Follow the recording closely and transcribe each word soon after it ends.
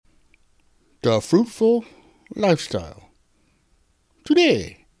The Fruitful Lifestyle.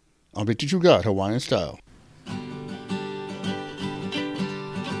 Today, I'll be teaching you God Hawaiian style.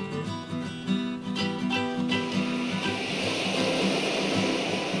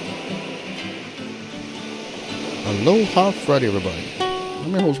 Aloha Friday, everybody.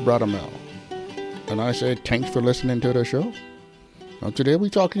 I'm your host, Brother Mel. And I say thanks for listening to the show. Now, today we're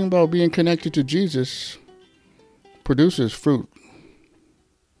talking about being connected to Jesus produces fruit.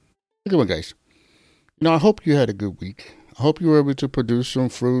 Good one, guys. I hope you had a good week. I hope you were able to produce some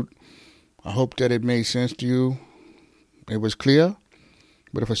fruit. I hope that it made sense to you. It was clear.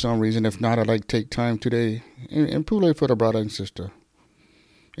 But if for some reason, if not, I'd like to take time today and pray for the brother and sister.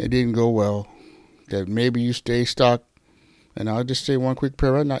 It didn't go well. That maybe you stay stuck. And I'll just say one quick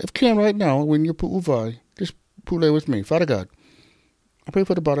prayer right now. If you can right now, when you pu'uvai, just pray with me. Father God, I pray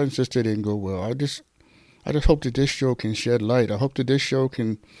for the brother and sister that didn't go well. I just hope that this show can shed light. I hope that this show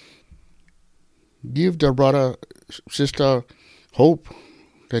can give the brother, sister, hope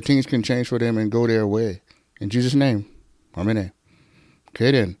that things can change for them and go their way. In Jesus' name, amen.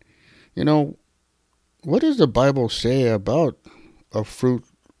 Okay then, what does the Bible say about a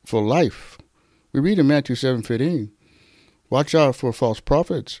fruitful life? We read in Matthew 7:15, watch out for false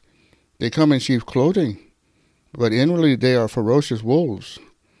prophets. They come in sheep's clothing, but inwardly they are ferocious wolves.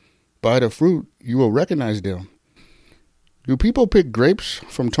 By the fruit you will recognize them. Do people pick grapes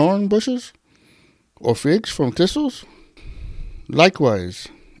from thorn bushes or figs from thistles? Likewise,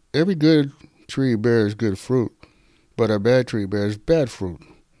 every good tree bears good fruit, but a bad tree bears bad fruit.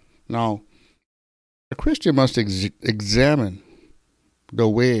 Now, a Christian must examine the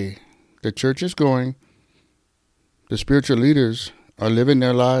way the church is going, the spiritual leaders are living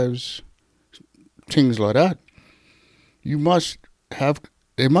their lives, things like that. They must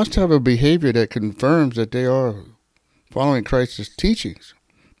have a behavior that confirms that they are following Christ's teachings.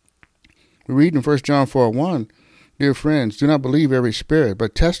 We read in 1 John 4:1, dear friends, do not believe every spirit,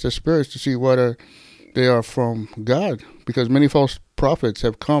 but test the spirits to see whether they are from God, because many false prophets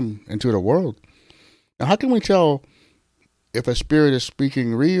have come into the world. Now, how can we tell if a spirit is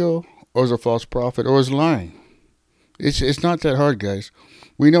speaking real or is a false prophet or is lying? It's not that hard, guys.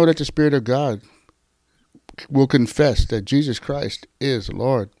 We know that the Spirit of God will confess that Jesus Christ is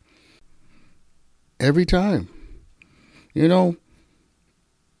Lord. Every time.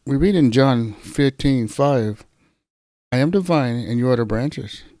 We read in John 15:5, I am the vine and you are the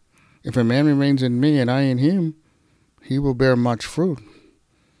branches. If a man remains in me and I in him, he will bear much fruit.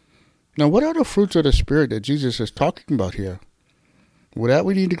 Now, what are the fruits of the Spirit that Jesus is talking about here? Well, that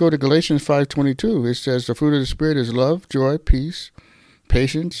we need to go to Galatians 5:22. It says the fruit of the Spirit is love, joy, peace,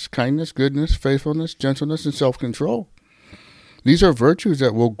 patience, kindness, goodness, faithfulness, gentleness, and self-control. These are virtues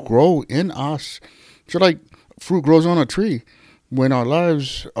that will grow in us. Just like fruit grows on a tree. When our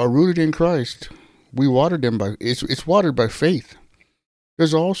lives are rooted in Christ, we water them it's watered by faith.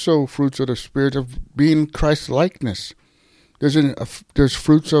 There's also fruits of the Spirit of being Christ-likeness. There's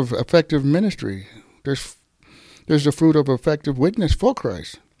fruits of effective ministry. There's the fruit of effective witness for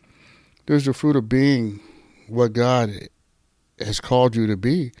Christ. There's the fruit of being what God has called you to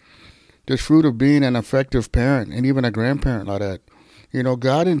be. There's fruit of being an effective parent and even a grandparent like that.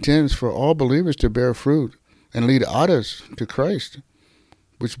 God intends for all believers to bear fruit and lead others to Christ,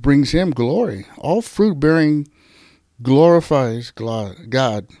 which brings him glory. All fruit bearing glorifies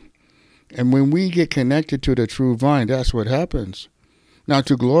God. And when we get connected to the true vine, that's what happens. Now,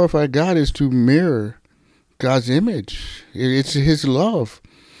 to glorify God is to mirror God's image. It's his love.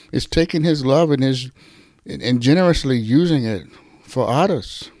 It's taking his love and generously using it for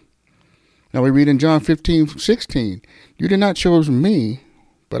others. Now we read in John 15:16, you did not choose me,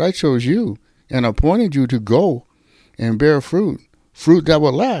 but I chose you and appointed you to go and bear fruit that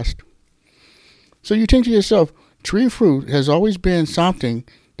will last. So you think to yourself, tree fruit has always been something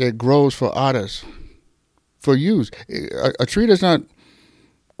that grows for others, for use. A tree does not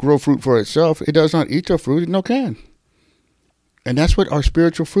grow fruit for itself. It does not eat the fruit. It can. And that's what our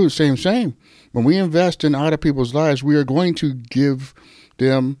spiritual fruit, same. When we invest in other people's lives, we are going to give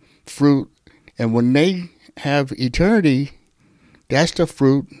them fruit. And when they have eternity, that's the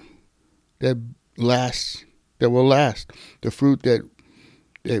fruit that lasts, that will last. The fruit that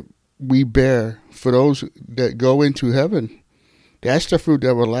we bear for those that go into heaven. That's the fruit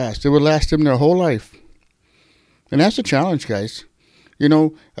that will last. It will last them their whole life. And that's the challenge, guys.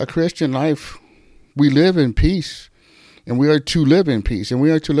 A Christian life, we live in peace, and we are to live in peace, and we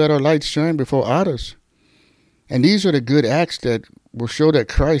are to let our light shine before others. And these are the good acts that will show that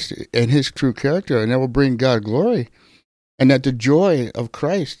Christ and his true character, and that will bring God glory. and that the joy of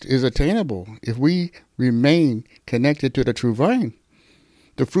Christ is attainable if we remain connected to the true vine.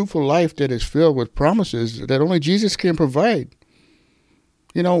 The fruitful life that is filled with promises that only Jesus can provide.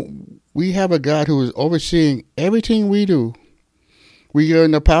 You know, we have a God who is overseeing everything we do. We are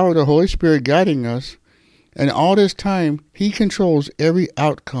in the power of the Holy Spirit guiding us. And all this time, He controls every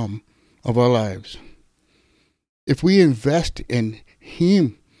outcome of our lives. If we invest in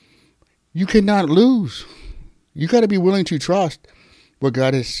Him, you cannot lose. You got to be willing to trust what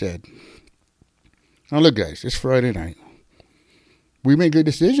God has said. Now look, guys, it's Friday night. We make good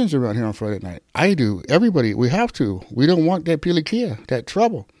decisions around here on Friday night. I do. Everybody, we have to. We don't want that pilikia, that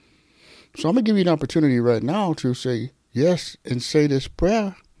trouble. So I'm going to give you an opportunity right now to say yes and say this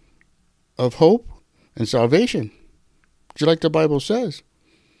prayer of hope and salvation, just like the Bible says.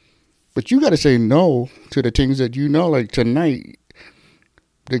 But you got to say no to the things that you know, like tonight,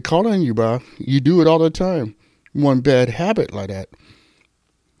 they call on you, bro. You do it all the time. One bad habit like that.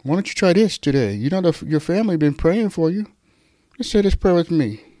 Why don't you try this today? You know, your family been praying for you. Just say this prayer with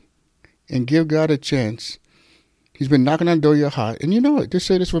me and give God a chance. He's been knocking on the door of your heart, and you know it. Just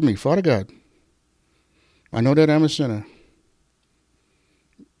say this with me. Father God, I know that I'm a sinner,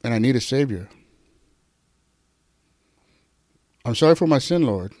 and I need a Savior. I'm sorry for my sin,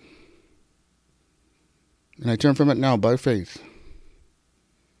 Lord, and I turn from it now by faith.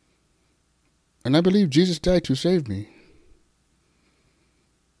 And I believe Jesus died to save me.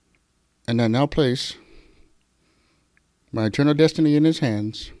 And I now place my eternal destiny in His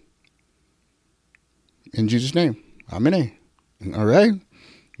hands. In Jesus' name. Amen. All right?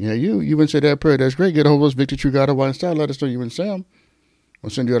 Yeah, you even said that prayer. That's great. Get a hold of us, Victor True God of Wine Style. Let us know you and Sam. We'll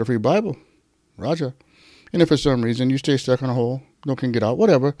send you out a free Bible. Roger. And if for some reason you stay stuck on a hole, no can get out,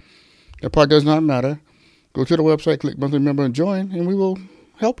 whatever, that part does not matter. Go to the website, click monthly member and join, and we will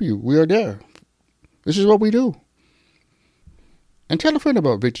help you. We are there. This is what we do. And tell a friend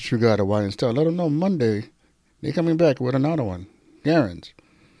about Victor True God of Wine Style. Let them know Monday they're coming back with another one. Guaranteed.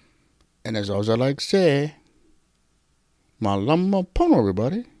 And as always I like to say, Malama Pono,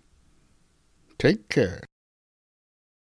 everybody. Take care.